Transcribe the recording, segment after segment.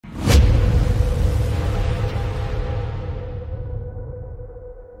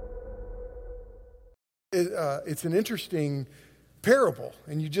it's an interesting parable.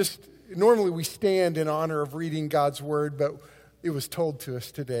 And normally we stand in honor of reading God's word, but it was told to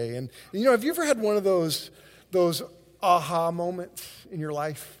us today. And have you ever had one of those aha moments in your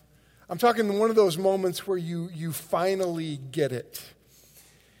life? I'm talking one of those moments where you finally get it.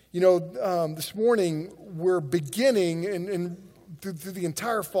 This morning we're beginning, and through the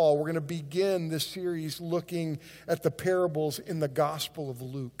entire fall, we're going to begin this series looking at the parables in the Gospel of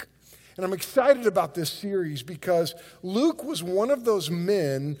Luke. And I'm excited about this series because Luke was one of those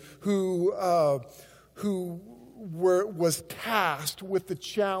men who was tasked with the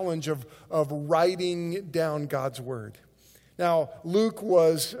challenge of writing down God's word. Now, Luke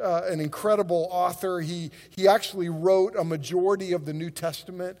was an incredible author. He actually wrote a majority of the New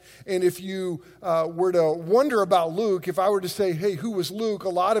Testament. And if you were to wonder about Luke, if I were to say, hey, who was Luke? A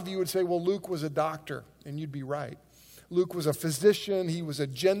lot of you would say, well, Luke was a doctor. And you'd be right. Luke was a physician. He was a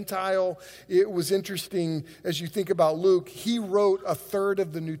Gentile. It was interesting as you think about Luke. He wrote a third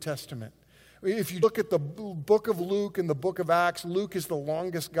of the New Testament. If you look at the book of Luke and the book of Acts, Luke is the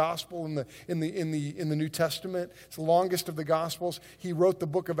longest gospel in the New Testament. It's the longest of the gospels. He wrote the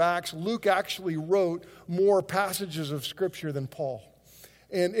book of Acts. Luke actually wrote more passages of Scripture than Paul.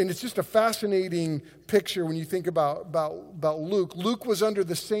 And it's just a fascinating picture when you think about Luke. Luke was under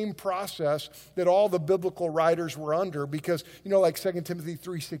the same process that all the biblical writers were under because, like 2 Timothy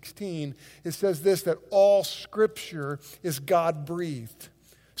 3:16, it says this, that all Scripture is God-breathed.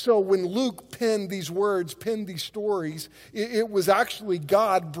 So when Luke penned these words, penned these stories, it was actually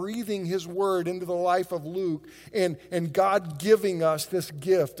God breathing his word into the life of Luke and God giving us this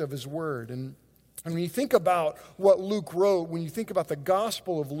gift of his word. And when you think about what Luke wrote, when you think about the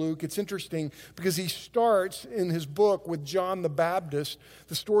Gospel of Luke, it's interesting because he starts in his book with John the Baptist,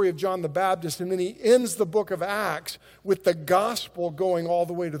 the story of John the Baptist, and then he ends the book of Acts with the gospel going all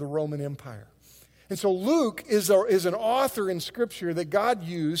the way to the Roman Empire. And so Luke is an author in Scripture that God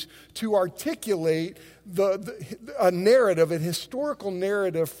used to articulate a narrative, a historical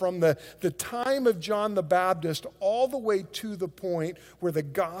narrative from the time of John the Baptist all the way to the point where the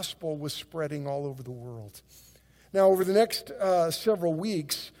gospel was spreading all over the world. Now, over the next several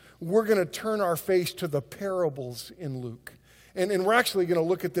weeks, we're going to turn our face to the parables in Luke. And we're actually going to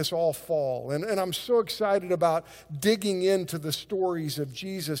look at this all fall. And I'm so excited about digging into the stories of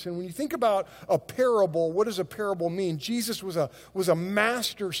Jesus. And when you think about a parable, what does a parable mean? Jesus was a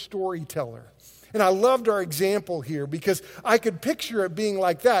master storyteller. And I loved our example here because I could picture it being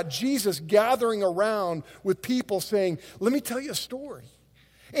like that. Jesus gathering around with people saying, let me tell you a story.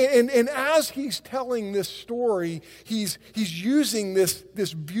 And as he's telling this story, he's using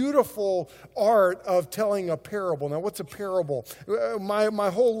this beautiful art of telling a parable. Now, what's a parable? My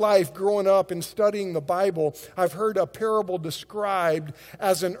whole life growing up and studying the Bible, I've heard a parable described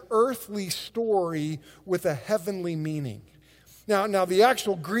as an earthly story with a heavenly meaning. Now, the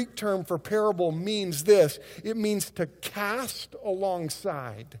actual Greek term for parable means this. It means to cast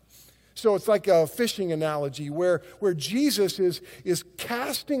alongside. So it's like a fishing analogy where Jesus is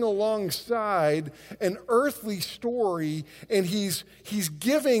casting alongside an earthly story and he's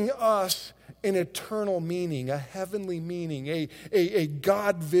giving us an eternal meaning, a heavenly meaning, a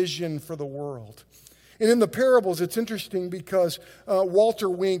God vision for the world. And in the parables, it's interesting because Walter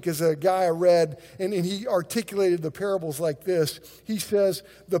Wink is a guy I read, and he articulated the parables like this. He says,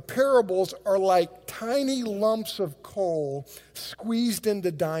 the parables are like tiny lumps of coal squeezed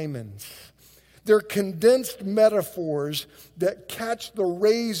into diamonds. They're condensed metaphors that catch the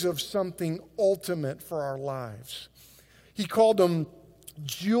rays of something ultimate for our lives. He called them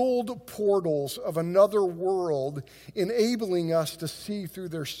jeweled portals of another world, enabling us to see through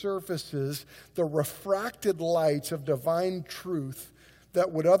their surfaces the refracted lights of divine truth that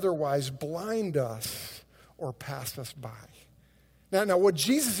would otherwise blind us or pass us by. Now, what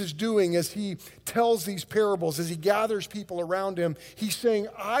Jesus is doing as he tells these parables, as he gathers people around him, he's saying,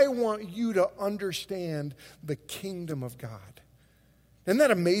 I want you to understand the kingdom of God. Isn't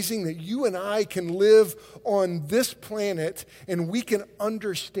that amazing that you and I can live on this planet and we can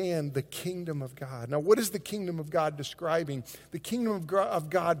understand the kingdom of God? Now, what is the kingdom of God describing? The kingdom of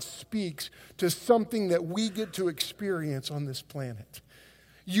God speaks to something that we get to experience on this planet.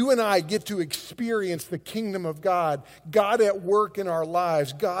 You and I get to experience the kingdom of God, God at work in our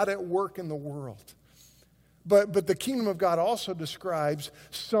lives, God at work in the world. But the kingdom of God also describes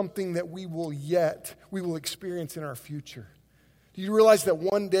something that we will experience in our future. Do you realize that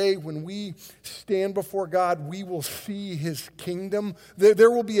one day when we stand before God, we will see his kingdom? There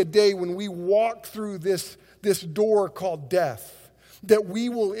will be a day when we walk through this door called death, that we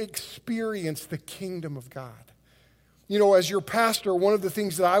will experience the kingdom of God. As your pastor, one of the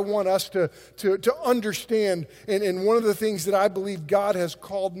things that I want us to understand, and one of the things that I believe God has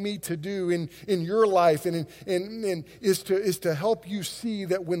called me to do in your life, and is to help you see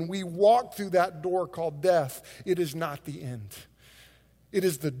that when we walk through that door called death, it is not the end. It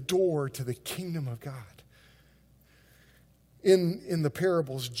is the door to the kingdom of God. In the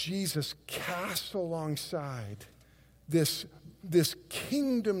parables, Jesus casts alongside this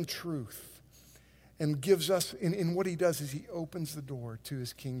kingdom truth and gives us, in what he does is he opens the door to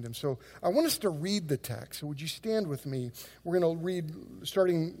his kingdom. So I want us to read the text. So would you stand with me? We're going to read,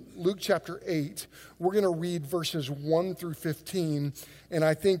 starting Luke chapter 8, we're going to read verses 1 through 15, and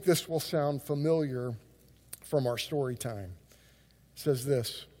I think this will sound familiar from our story time. It says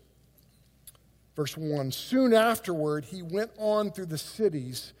this, verse 1, "Soon afterward he went on through the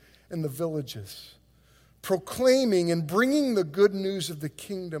cities and the villages, proclaiming and bringing the good news of the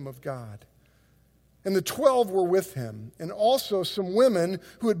kingdom of God. And the 12 were with him, and also some women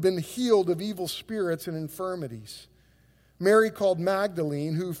who had been healed of evil spirits and infirmities. Mary called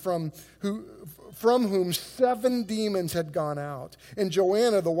Magdalene, from whom 7 demons had gone out, and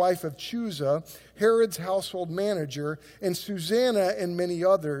Joanna, the wife of Chuza, Herod's household manager, and Susanna and many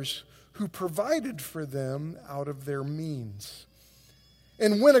others who provided for them out of their means.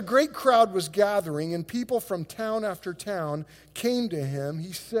 And when a great crowd was gathering, and people from town after town came to him,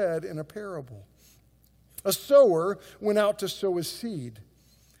 he said in a parable, 'A sower went out to sow his seed.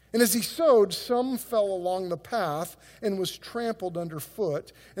 And as he sowed, some fell along the path and was trampled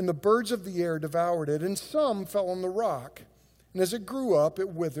underfoot, and the birds of the air devoured it. And some fell on the rock. And as it grew up, it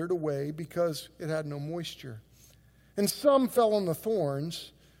withered away because it had no moisture. And some fell on the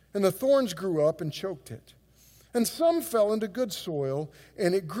thorns, and the thorns grew up and choked it. And some fell into good soil,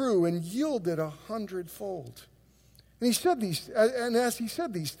 and it grew and yielded 100-fold.' And as he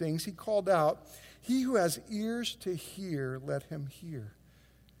said these things, he called out, 'He who has ears to hear, let him hear.'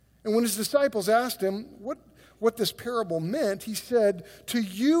 And when his disciples asked him what this parable meant, he said, 'To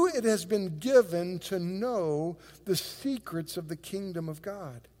you it has been given to know the secrets of the kingdom of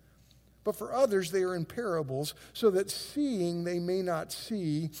God. But for others they are in parables, so that seeing they may not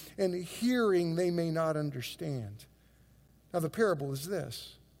see, and hearing they may not understand.' Now the parable is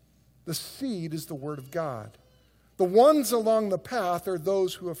this. The seed is the word of God. The ones along the path are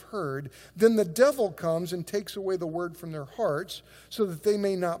those who have heard. Then the devil comes and takes away the word from their hearts, so that they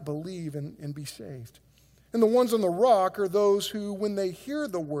may not believe and be saved. And the ones on the rock are those who, when they hear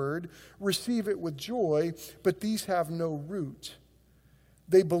the word, receive it with joy, but these have no root.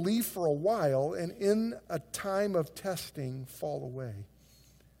 They believe for a while, and in a time of testing fall away.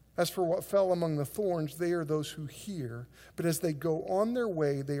 As for what fell among the thorns, they are those who hear, but as they go on their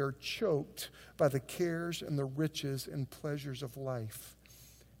way, they are choked by the cares and the riches and pleasures of life,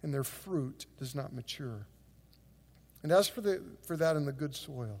 and their fruit does not mature. And as for that in the good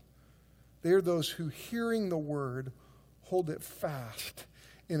soil, they are those who, hearing the word, hold it fast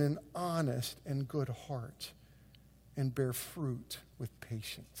in an honest and good heart, and bear fruit with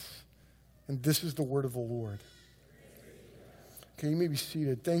patience. And this is the word of the Lord." Okay, you may be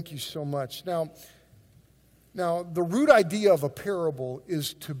seated. Thank you so much. Now, the root idea of a parable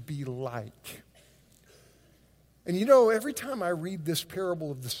is to be like. And every time I read this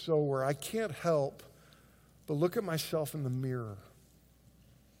parable of the sower, I can't help but look at myself in the mirror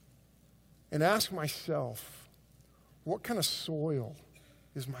and ask myself, what kind of soil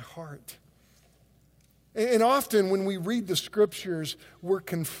is my heart? And often when we read the scriptures, we're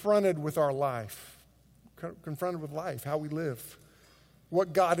confronted with our life, how we live,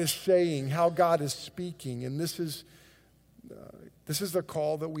 what God is saying, how God is speaking. And this is the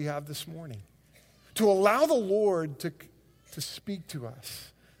call that we have this morning, to allow the Lord to speak to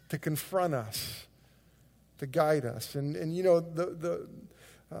us, to confront us, to guide us.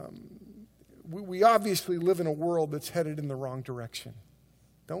 We obviously live in a world that's headed in the wrong direction,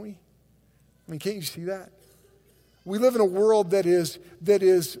 don't we? I mean, can't you see that? We live in a world that is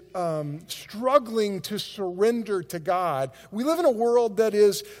struggling to surrender to God. We live in a world that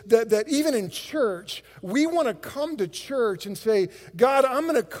even in church, we want to come to church and say, God, I'm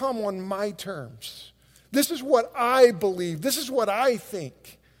going to come on my terms. This is what I believe. This is what I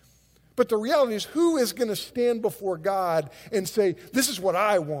think. But the reality is, who is going to stand before God and say, this is what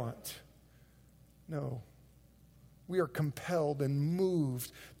I want? No. We are compelled and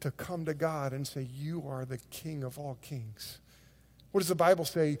moved to come to God and say, you are the King of all kings. What does the Bible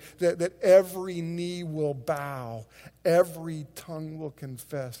say? That every knee will bow, every tongue will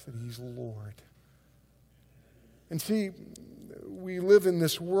confess that he's Lord. And see, we live in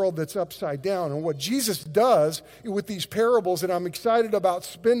this world that's upside down. And what Jesus does with these parables, and I'm excited about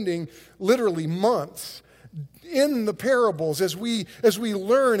spending literally months in the parables as we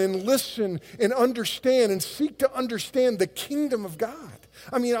learn and listen and understand and seek to understand the kingdom of God.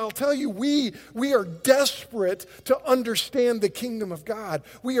 I mean, I'll tell you, we are desperate to understand the kingdom of God.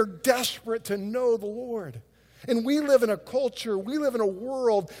 We are desperate to know the Lord. And we live in a culture, we live in a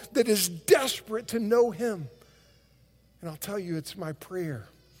world that is desperate to know Him. And I'll tell you, it's my prayer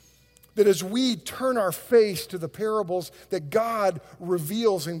that as we turn our face to the parables that God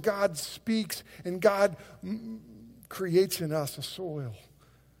reveals and God speaks and God creates in us a soil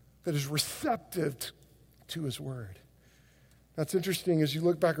that is receptive to His word. That's interesting as you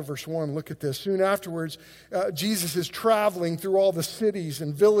look back at verse 1, look at this. Soon afterwards, Jesus is traveling through all the cities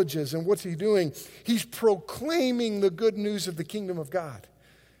and villages, and what's He doing? He's proclaiming the good news of the kingdom of God.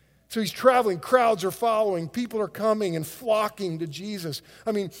 So He's traveling, crowds are following, people are coming and flocking to Jesus.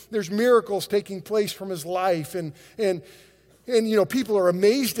 I mean, there's miracles taking place from His life, and you know, people are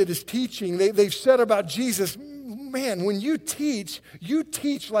amazed at His teaching. They've said about Jesus, man, when you teach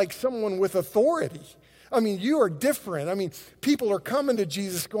like someone with authority. I mean, you are different. I mean, people are coming to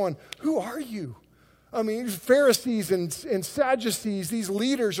Jesus going, who are you? I mean, Pharisees and Sadducees, these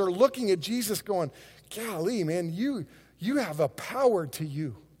leaders are looking at Jesus going, golly, man, you have a power to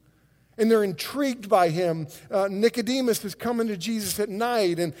you. And they're intrigued by Him. Nicodemus is coming to Jesus at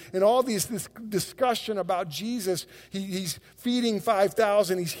night, and all this discussion about Jesus. He's feeding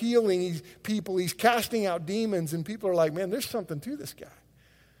 5,000, He's healing people, He's casting out demons, and people are like, man, there's something to this guy.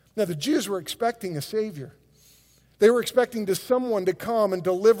 Now, the Jews were expecting a Savior. They were expecting someone to come and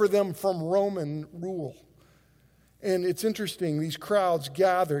deliver them from Roman rule. And it's interesting, these crowds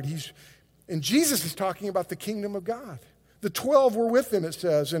gathered. And Jesus is talking about the kingdom of God. The 12 were with him, it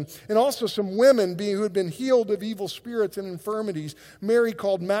says, and also some women who had been healed of evil spirits and infirmities. Mary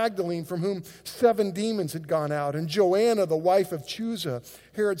called Magdalene, from whom 7 demons had gone out, and Joanna, the wife of Chuza,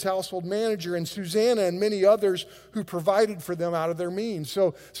 Herod's household manager, and Susanna and many others who provided for them out of their means.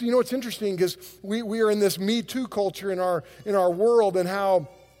 So you know what's interesting, because we are in this Me Too culture in our world, and how,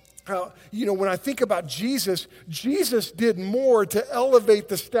 you know, when I think about Jesus did more to elevate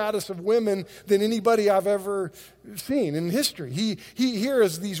the status of women than anybody I've ever seen in history. He here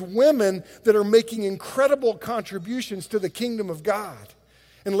is these women that are making incredible contributions to the kingdom of God.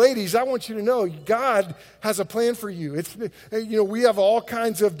 And ladies, I want you to know, God has a plan for you. It's, you know, we have all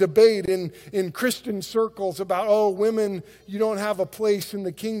kinds of debate in Christian circles about, women, you don't have a place in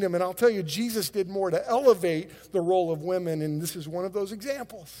the kingdom. And I'll tell you, Jesus did more to elevate the role of women, and this is one of those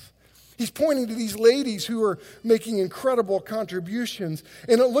examples. He's pointing to these ladies who are making incredible contributions.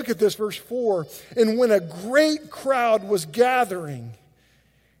 And look at this, verse 4. And when a great crowd was gathering,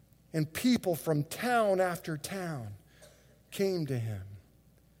 and people from town after town came to him,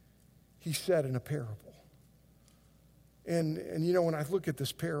 he said in a parable. And you know, when I look at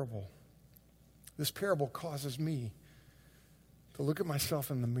this parable causes me to look at myself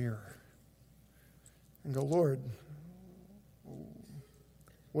in the mirror and go, Lord,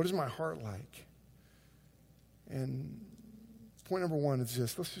 what is my heart like? And point number 1 is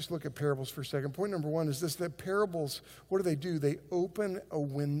this. Let's just look at parables for a second. Point number 1 is this, that parables, what do? They open a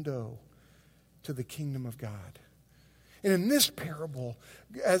window to the kingdom of God. And in this parable,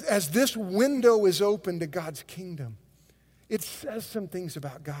 as this window is open to God's kingdom, it says some things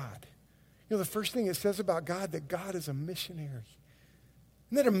about God. You know, the first thing it says about God, that God is a missionary.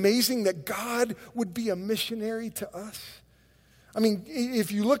 Isn't that amazing that God would be a missionary to us? I mean,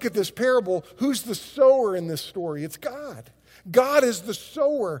 if you look at this parable, who's the sower in this story? It's God. God is the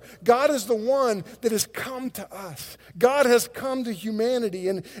sower. God is the one that has come to us. God has come to humanity.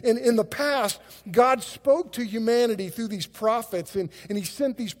 And in the past, God spoke to humanity through these prophets. And He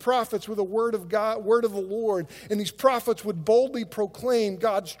sent these prophets with a word of God, word of the Lord. And these prophets would boldly proclaim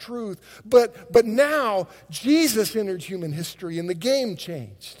God's truth. But now, Jesus entered human history and the game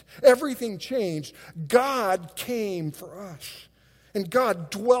changed. Everything changed. God came for us. And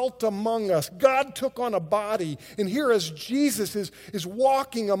God dwelt among us. God took on a body. And here as Jesus is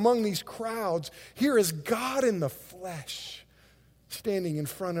walking among these crowds, here is God in the flesh standing in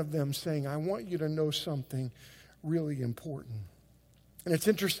front of them saying, I want you to know something really important. And it's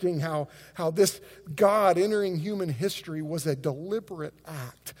interesting how this God entering human history was a deliberate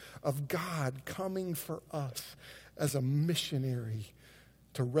act of God coming for us as a missionary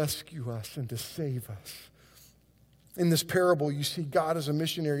to rescue us and to save us. In this parable, you see God as a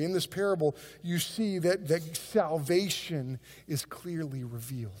missionary. In this parable, you see that salvation is clearly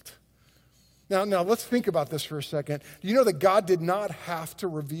revealed. Now, let's think about this for a second. Do you know that God did not have to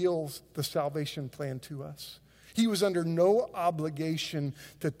reveal the salvation plan to us? He was under no obligation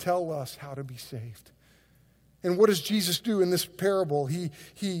to tell us how to be saved. And what does Jesus do in this parable? He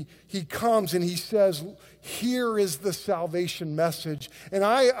comes and he says, here is the salvation message. And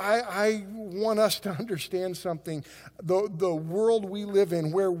I want us to understand something. The world we live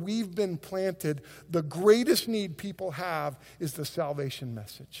in, where we've been planted, the greatest need people have is the salvation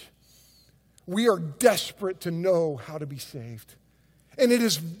message. We are desperate to know how to be saved. And it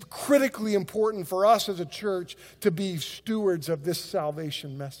is critically important for us as a church to be stewards of this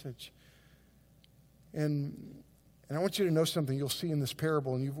salvation message. And I want you to know something you'll see in this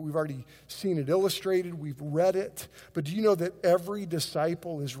parable, and we've already seen it illustrated, we've read it, but do you know that every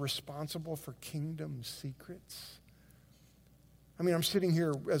disciple is responsible for kingdom secrets? I mean, I'm sitting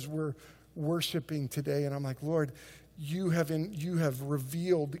here as we're worshiping today, and I'm like, Lord, you have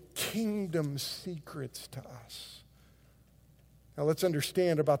revealed kingdom secrets to us. Now let's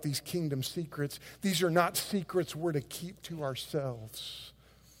understand about these kingdom secrets. These are not secrets we're to keep to ourselves.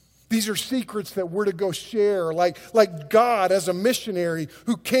 These are secrets that we're to go share, like God as a missionary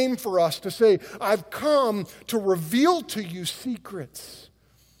who came for us to say, I've come to reveal to you secrets.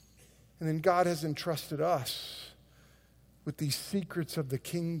 And then God has entrusted us with these secrets of the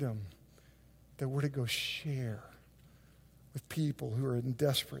kingdom that we're to go share with people who are in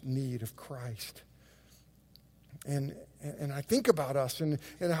desperate need of Christ. And I think about us and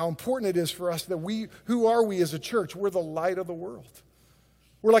how important it is for us that who are we as a church? We're the light of the world.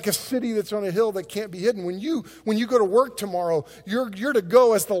 We're like a city that's on a hill that can't be hidden. When you go to work tomorrow, you're to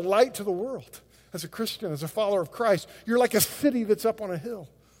go as the light to the world. As a Christian, as a follower of Christ, you're like a city that's up on a hill.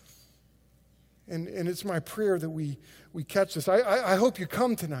 And it's my prayer that we catch this. I hope you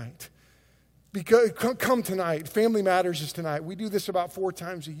come tonight. Because come tonight. Family Matters is tonight. We do this about 4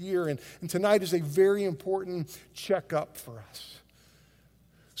 times a year, and tonight is a very important checkup for us.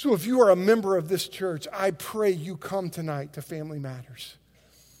 So if you are a member of this church, I pray you come tonight to Family Matters.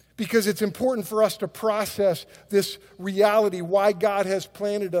 Because it's important for us to process this reality, why God has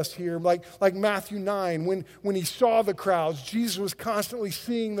planted us here. Like Matthew 9, when he saw the crowds, Jesus was constantly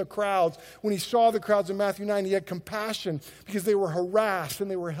seeing the crowds. When he saw the crowds in Matthew 9, he had compassion because they were harassed and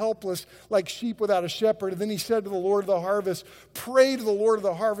they were helpless like sheep without a shepherd. And then he said to the Lord of the harvest, pray to the Lord of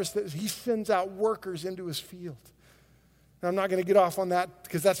the harvest that he sends out workers into his field. Now, I'm not going to get off on that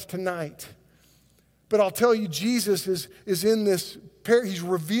because that's tonight. But I'll tell you, Jesus is in this, he's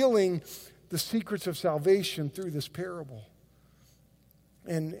revealing the secrets of salvation through this parable.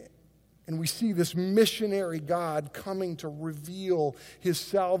 And we see this missionary God coming to reveal his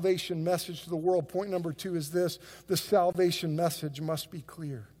salvation message to the world. Point number 2 is this: the salvation message must be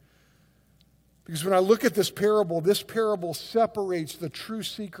clear. Because when I look at this parable separates the true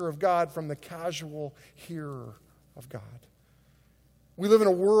seeker of God from the casual hearer of God. We live in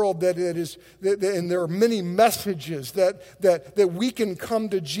a world that and there are many messages that we can come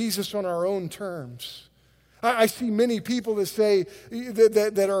to Jesus on our own terms. I see many people that say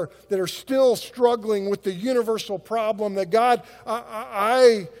that are still struggling with the universal problem that God,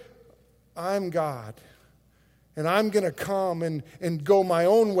 I'm God. And I'm going to come and go my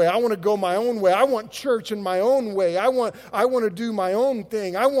own way. I want to go my own way. I want church in my own way. I want to do my own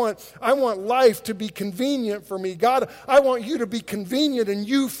thing. I want life to be convenient for me. God, I want you to be convenient and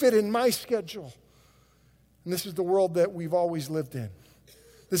you fit in my schedule. And this is the world that we've always lived in.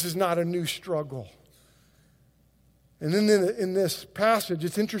 This is not a new struggle. And then in this passage,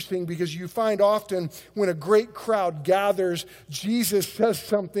 it's interesting because you find often when a great crowd gathers, Jesus says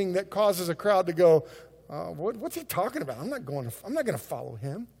something that causes a crowd to go, what's he talking about? I'm not going to follow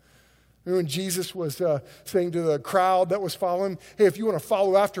him. Remember when Jesus was saying to the crowd that was following, hey, if you want to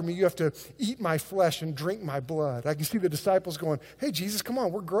follow after me, you have to eat my flesh and drink my blood. I can see the disciples going, hey, Jesus, come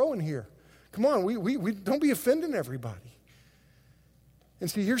on, we're growing here. Come on, we don't be offending everybody. And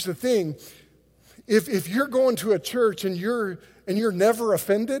see, here's the thing. If you're going to a church and you're never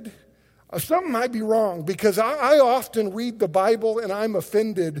offended, something might be wrong, because I often read the Bible and I'm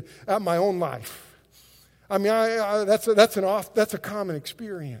offended at my own life. I mean, that's a common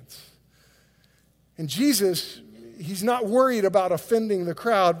experience. And Jesus, he's not worried about offending the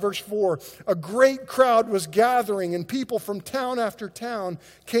crowd. Verse 4, a great crowd was gathering, and people from town after town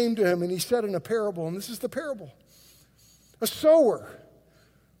came to him, and he said in a parable, and this is the parable. A sower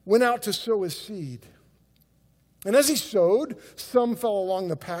went out to sow his seed. And as he sowed, some fell along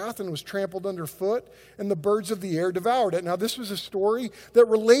the path and was trampled underfoot, and the birds of the air devoured it. Now, this was a story that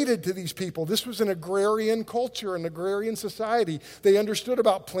related to these people. This was an agrarian culture, an agrarian society. They understood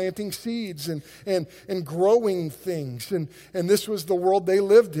about planting seeds and growing things, and this was the world they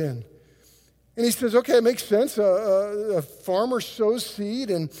lived in. And he says, okay, it makes sense. A farmer sows seed,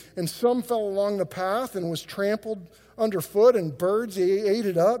 and some fell along the path and was trampled underfoot, and birds ate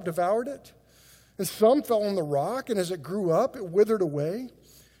it up, devoured it. And some fell on the rock, and as it grew up, it withered away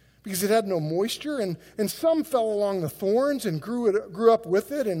because it had no moisture. And some fell along the thorns and grew up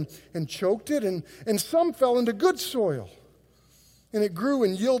with it and choked it. And some fell into good soil, and it grew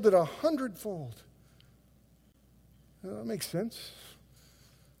and yielded 100-fold. That makes sense.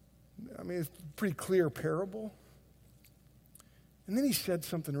 I mean, it's a pretty clear parable. And then he said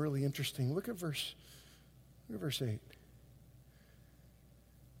something really interesting. Look at verse 8.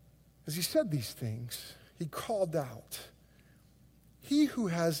 As he said these things, he called out, "He who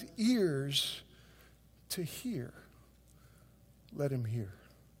has ears to hear, let him hear."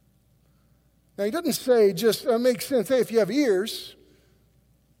 Now, he doesn't say just, makes sense, hey, if you have ears,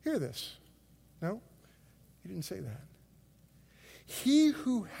 hear this. No, he didn't say that. He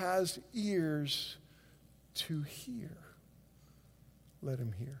who has ears to hear, let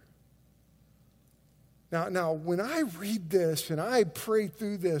him hear. Now, when I read this and I pray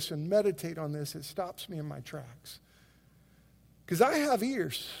through this and meditate on this, it stops me in my tracks. Because I have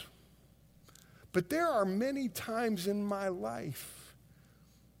ears. But there are many times in my life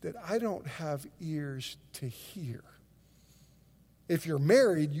that I don't have ears to hear. If you're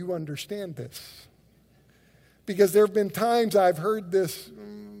married, you understand this. Because there have been times I've heard this,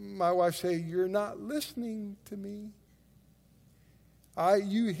 my wife say, "You're not listening to me.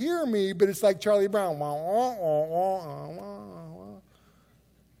 You hear me, but it's like Charlie Brown. Wah, wah, wah, wah, wah, wah."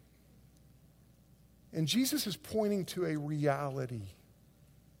 And Jesus is pointing to a reality.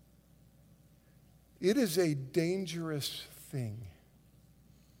 It is a dangerous thing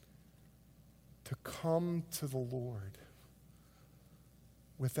to come to the Lord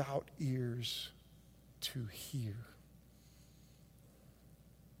without ears to hear.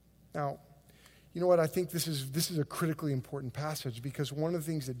 Now, you know what? I think this is a critically important passage, because one of the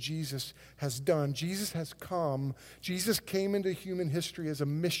things that Jesus has done, Jesus came into human history as a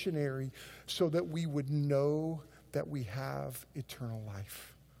missionary so that we would know that we have eternal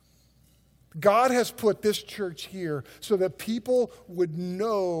life. God has put this church here so that people would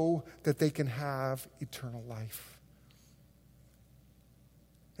know that they can have eternal life.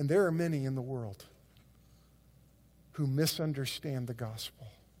 And there are many in the world who misunderstand the gospel.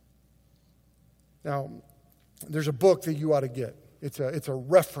 Now, there's a book that you ought to get. It's a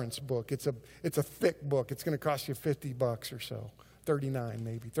reference book. It's a thick book. It's going to cost you $50 or so, $39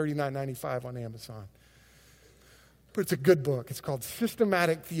 maybe, $39.95 on Amazon. But it's a good book. It's called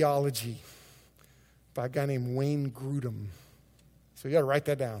Systematic Theology by a guy named Wayne Grudem. So you got to write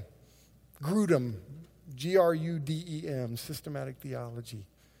that down. Grudem, Grudem, Systematic Theology.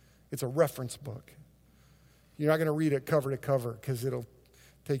 It's a reference book. You're not going to read it cover to cover because it'll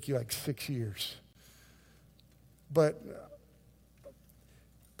take you like 6 years. But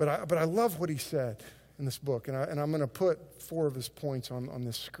I love what he said in this book, and I'm going to put 4 of his points on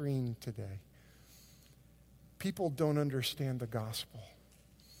this screen today. People don't understand the gospel.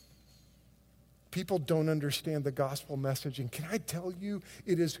 People don't understand the gospel message, and can I tell you,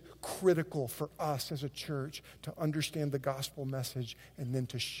 it is critical for us as a church to understand the gospel message and then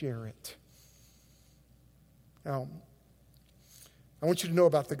to share it. Now, I want you to know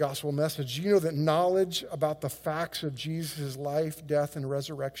about the gospel message. You know that knowledge about the facts of Jesus' life, death, and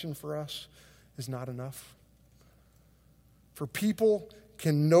resurrection for us is not enough. For people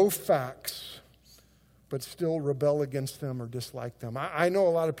can know facts but still rebel against them or dislike them. I know a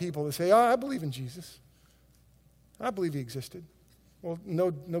lot of people that say, I believe in Jesus. I believe he existed. Well,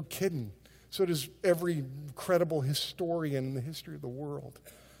 no kidding. So does every credible historian in the history of the world.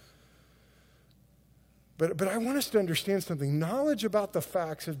 But I want us to understand something. Knowledge about the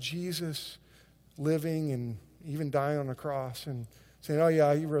facts of Jesus living and even dying on the cross and saying, oh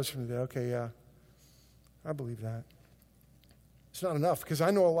yeah, he rose from the dead. Okay, yeah, I believe that. It's not enough, because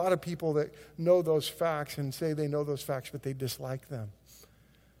I know a lot of people that know those facts and say they know those facts, but they dislike them.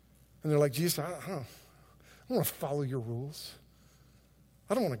 And they're like, Jesus, I don't want to follow your rules.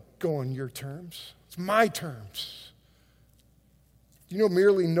 I don't want to go on your terms. It's my terms. You know,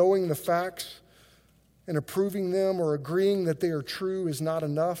 merely knowing the facts and approving them or agreeing that they are true is not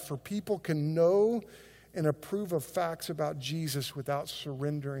enough. For people can know and approve of facts about Jesus without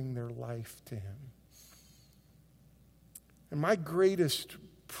surrendering their life to him. And my greatest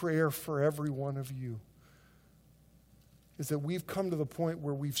prayer for every one of you is that we've come to the point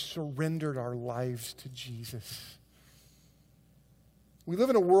where we've surrendered our lives to Jesus. We live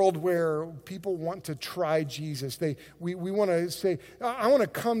in a world where people want to try Jesus. We want to say, I want to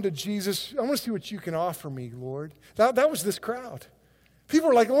come to Jesus. I want to see what you can offer me, Lord. That was this crowd. People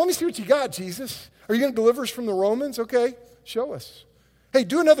are like, well, let me see what you got, Jesus. Are you going to deliver us from the Romans? Okay, show us. Hey,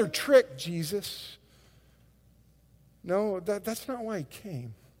 do another trick, Jesus. No, that's not why he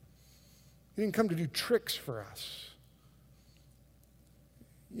came. He didn't come to do tricks for us.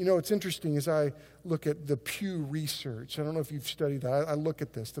 You know, it's interesting as I look at the Pew Research. I don't know if you've studied that. I look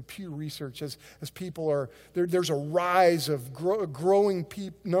at this. The Pew Research, as people are, there's a rise of a growing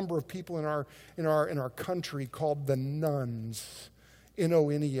number of people in our country called the nones,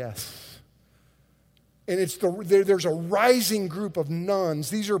 N-O-N-E-S. And there's a rising group of nones.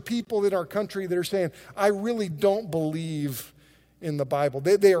 These are people in our country that are saying, I really don't believe in the Bible.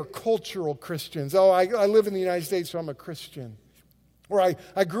 They are cultural Christians. Oh, I live in the United States, so I'm a Christian. Or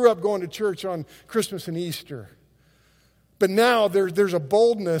I grew up going to church on Christmas and Easter. But now there's a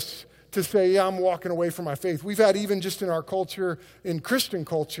boldness to say, yeah, I'm walking away from my faith. We've had, even just in our culture, in Christian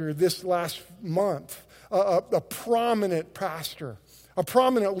culture, this last month, a prominent pastor, a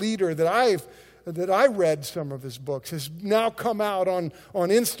prominent leader that I read some of his books, has now come out on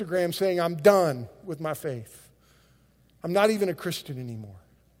Instagram saying, I'm done with my faith. I'm not even a Christian anymore.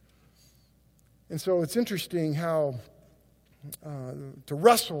 And so it's interesting how to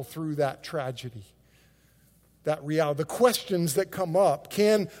wrestle through that tragedy, that reality, the questions that come up.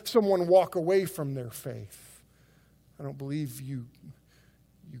 Can someone walk away from their faith? I don't believe you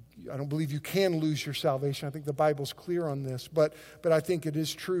can lose your salvation. I think the Bible's clear on this, but I think it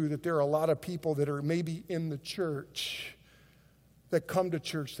is true that there are a lot of people that are maybe in the church, that come to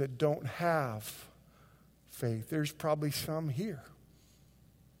church, that don't have faith. There's probably some here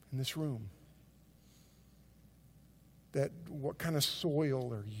in this room. That what kind of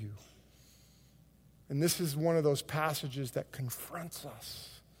soil are you? And this is one of those passages that confronts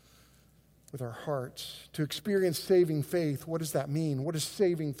us with our hearts. To experience saving faith, what does that mean? What does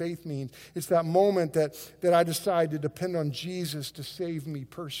saving faith mean? It's that moment that I decide to depend on Jesus to save me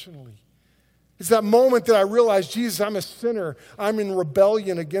personally. It's that moment that I realize, Jesus, I'm a sinner. I'm in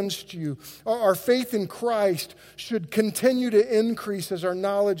rebellion against you. Our faith in Christ should continue to increase as our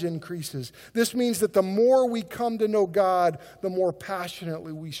knowledge increases. This means that the more we come to know God, the more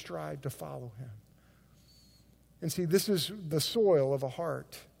passionately we strive to follow him. And see, this is the soil of a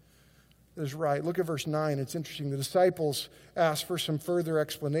heart that is right. Look at verse 9. It's interesting. The disciples asked for some further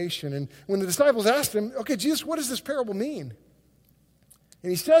explanation. And when the disciples asked him, okay, Jesus, what does this parable mean? And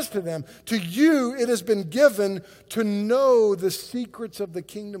he says to them, to you it has been given to know the secrets of the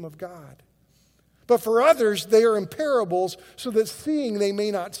kingdom of God. But for others, they are in parables, so that seeing they may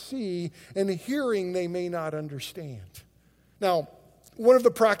not see, and hearing they may not understand. Now, one of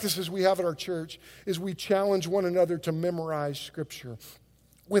the practices we have at our church is we challenge one another to memorize Scripture.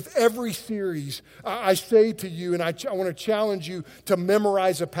 With every series, I say to you, and I want to challenge you to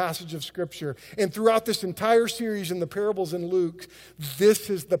memorize a passage of Scripture. And throughout this entire series in the parables in Luke, this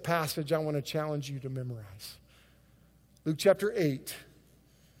is the passage I want to challenge you to memorize. Luke chapter 8,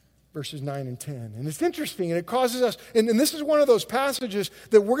 verses 9 and 10. And it's interesting, and it causes us, and this is one of those passages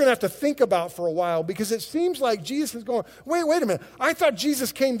that we're going to have to think about for a while, because it seems like Jesus is going, wait a minute. I thought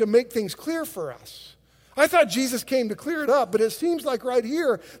Jesus came to make things clear for us. I thought Jesus came to clear it up, but it seems like right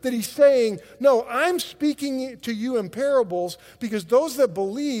here that he's saying, no, I'm speaking to you in parables because those that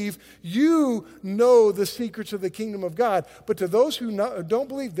believe, you know the secrets of the kingdom of God. But to those who don't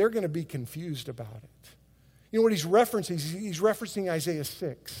believe, they're going to be confused about it. You know what he's referencing? He's referencing Isaiah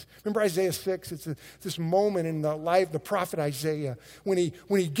 6. Remember Isaiah 6? It's this moment in the life of the prophet Isaiah when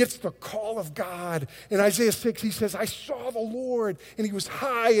he gets the call of God. In Isaiah 6, he says, I saw the Lord, and he was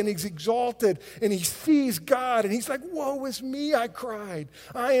high and he's exalted, and he sees God, and he's like, woe is me, I cried.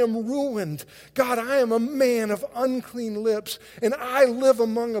 I am ruined. God, I am a man of unclean lips, and I live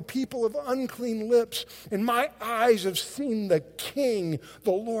among a people of unclean lips, and my eyes have seen the King,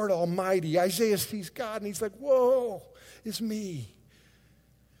 the Lord Almighty. Isaiah sees God, and he's like, whoa, it's me.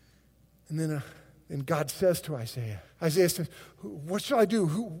 And then God says to Isaiah says, what shall I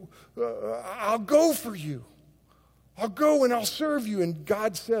do? I'll go for you. I'll go and I'll serve you. And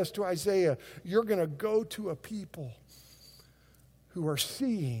God says to Isaiah, you're going to go to a people who are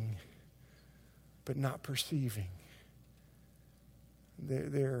seeing but not perceiving.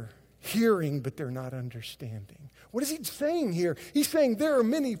 They're hearing, but they're not understanding. What is he saying here? He's saying there are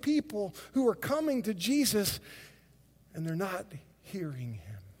many people who are coming to Jesus and they're not hearing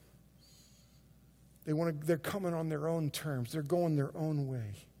him. They're coming on their own terms. They're going their own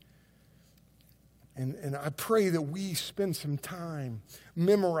way. And I pray that we spend some time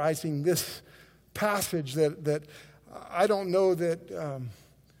memorizing this passage that I don't know that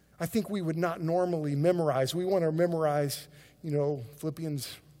I think we would not normally memorize. We want to memorize,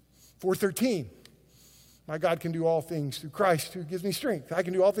 Philippians 4:13. My God can do all things through Christ who gives me strength. I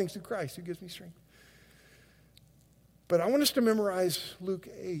can do all things through Christ who gives me strength. But I want us to memorize Luke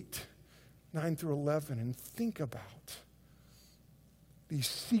 8, 9 through 11, and think about these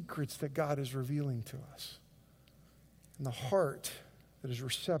secrets that God is revealing to us, and the heart that is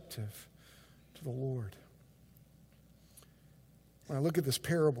receptive to the Lord. When I look at this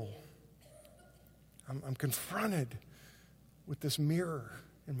parable, I'm confronted with this mirror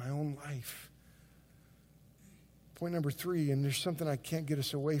in my own life. Point number 3, and there's something I can't get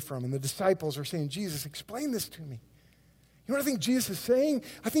us away from. And the disciples are saying, Jesus, explain this to me. You know what I think Jesus is saying?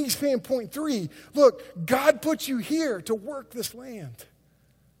 I think he's saying point 3, look, God put you here to work this land.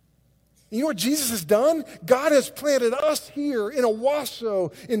 And you know what Jesus has done? God has planted us here in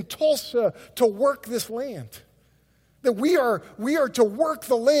Owasso, in Tulsa, to work this land. That we are to work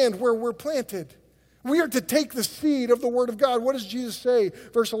the land where we're planted. We are to take the seed of the Word of God. What does Jesus say?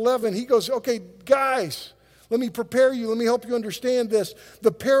 Verse 11, he goes, okay, guys, let me prepare you. Let me help you understand this.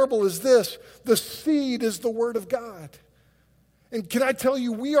 The parable is this. The seed is the Word of God. And can I tell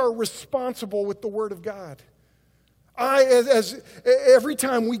you, we are responsible with the Word of God. As every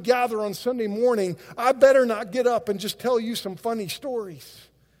time we gather on Sunday morning, I better not get up and just tell you some funny stories.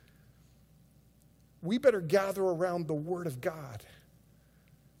 We better gather around the Word of God.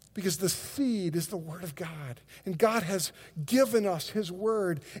 Because the seed is the Word of God. And God has given us His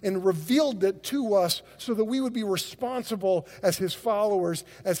Word and revealed it to us so that we would be responsible as His followers,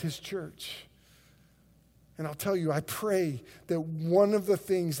 as His church. And I'll tell you, I pray that one of the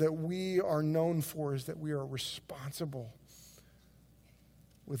things that we are known for is that we are responsible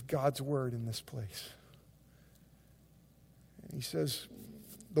with God's Word in this place. And he says,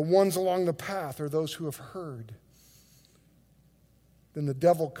 the ones along the path are those who have heard. Then the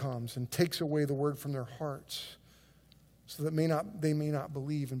devil comes and takes away the word from their hearts so that they may not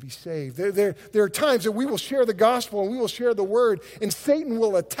believe and be saved. There are times that we will share the gospel and we will share the word and Satan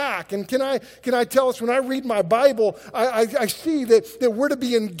will attack. And can I tell us, when I read my Bible, I see that we're to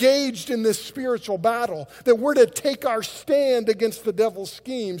be engaged in this spiritual battle, that we're to take our stand against the devil's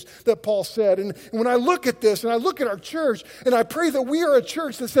schemes that Paul said. And when I look at this and I look at our church, and I pray that we are a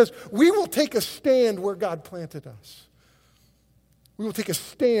church that says we will take a stand where God planted us. We will take a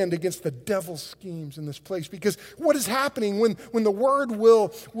stand against the devil's schemes in this place, because what is happening when the word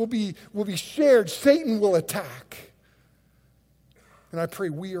will be shared, Satan will attack. And I pray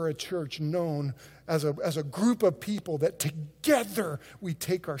we are a church known as a group of people that together we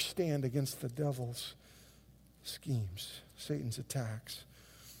take our stand against the devil's schemes, Satan's attacks.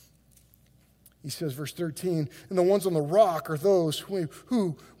 He says, verse 13, and the ones on the rock are those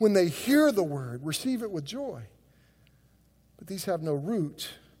who when they hear the word, receive it with joy. But these have no root.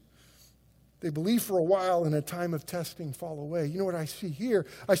 They believe for a while, and a time of testing fall away. You know what I see here?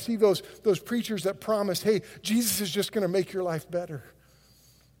 I see those preachers that promise, hey, Jesus is just going to make your life better.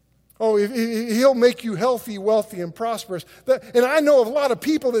 Oh, he'll make you healthy, wealthy, and prosperous. And I know of a lot of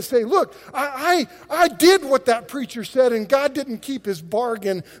people that say, look, I did what that preacher said, and God didn't keep his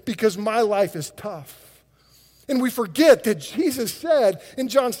bargain because my life is tough. And we forget that Jesus said in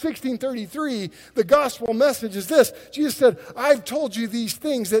John 16:33, the gospel message is this. Jesus said, I've told you these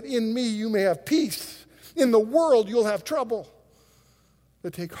things that in me you may have peace. In the world you'll have trouble.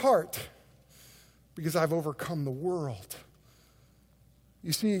 But take heart, because I've overcome the world.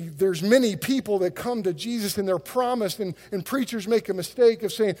 You see, there's many people that come to Jesus and they're promised, and preachers make a mistake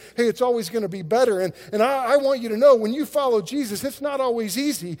of saying, hey, it's always going to be better. And I want you to know, when you follow Jesus, it's not always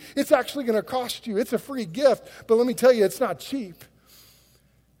easy. It's actually going to cost you. It's a free gift, but let me tell you, it's not cheap.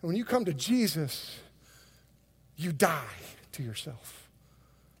 And when you come to Jesus, you die to yourself.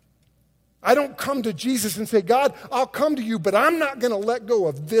 I don't come to Jesus and say, God, I'll come to you, but I'm not going to let go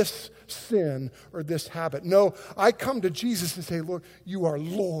of this sin or this habit. No, I come to Jesus and say, Lord, you are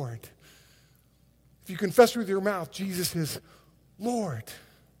Lord. If you confess with your mouth, Jesus is Lord.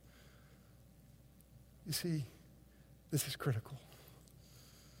 You see, this is critical.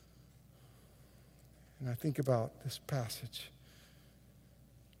 And I think about this passage.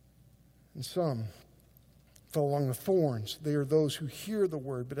 And some fell along the thorns. They are those who hear the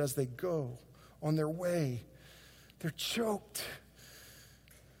word, but as they go on their way, they're choked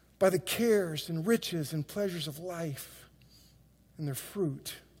by the cares and riches and pleasures of life, and their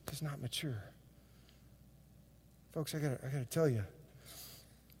fruit does not mature. Folks, I gotta tell you,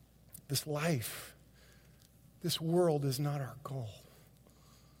 this life, this world is not our goal.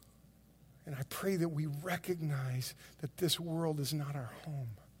 And I pray that we recognize that this world is not our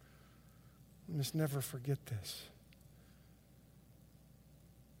home. We must never forget this.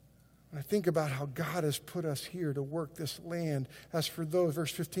 When I think about how God has put us here to work this land, as for those,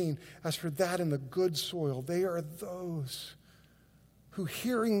 verse 15, as for that in the good soil, they are those who,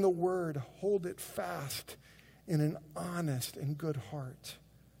 hearing the word, hold it fast in an honest and good heart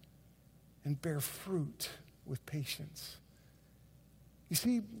and bear fruit with patience. You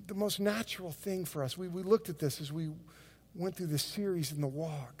see, the most natural thing for us, we looked at this as we went through this series in the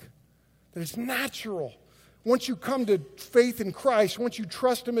walk, that it's natural. Once you come to faith in Christ, once you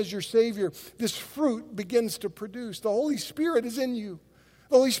trust Him as your Savior, this fruit begins to produce. The Holy Spirit is in you.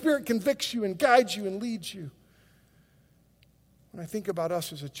 The Holy Spirit convicts you and guides you and leads you. When I think about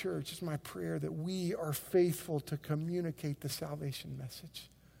us as a church, it's my prayer that we are faithful to communicate the salvation message.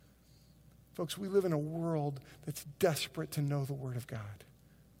 Folks, we live in a world that's desperate to know the Word of God,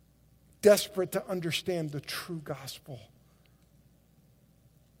 desperate to understand the true gospel.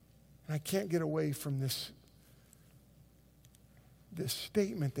 And I can't get away from this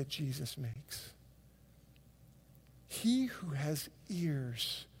statement that Jesus makes. He who has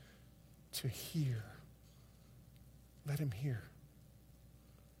ears to hear, let him hear.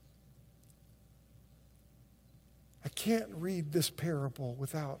 I can't read this parable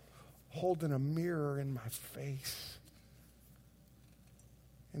without holding a mirror in my face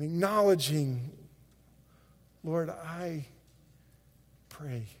and acknowledging, Lord, I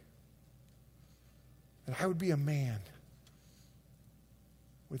pray that I would be a man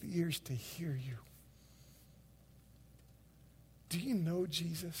with ears to hear you. Do you know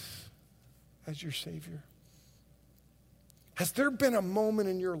Jesus as your Savior? Has there been a moment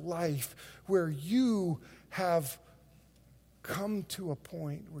in your life where you have come to a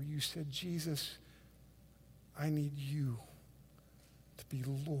point where you said, Jesus, I need you to be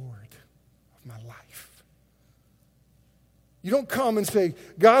Lord of my life? You don't come and say,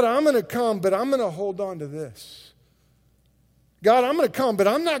 God, I'm going to come, but I'm going to hold on to this. God, I'm going to come, but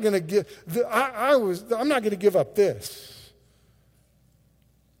I'm not going to give. I'm not going to give up this.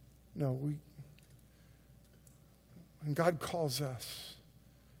 No, when God calls us,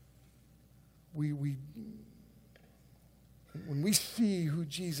 when we see who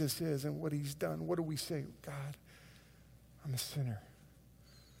Jesus is and what He's done, what do we say? God, I'm a sinner.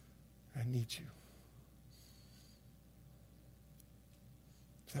 I need you.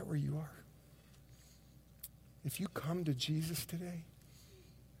 Is that where you are? If you come to Jesus today,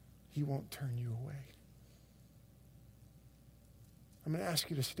 He won't turn you away. I'm going to ask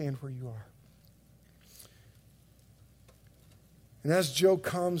you to stand where you are. And as Joe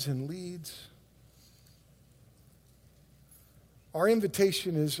comes and leads, our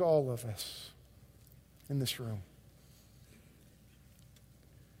invitation is all of us in this room.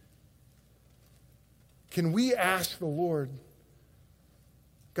 Can we ask the Lord,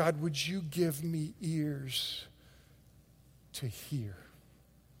 God, would you give me ears to hear?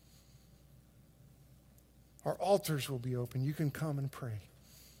 Our altars will be open. You can come and pray.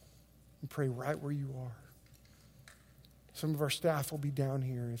 And pray right where you are. Some of our staff will be down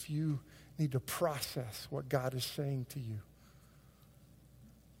here if you need to process what God is saying to you.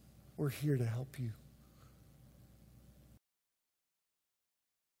 We're here to help you.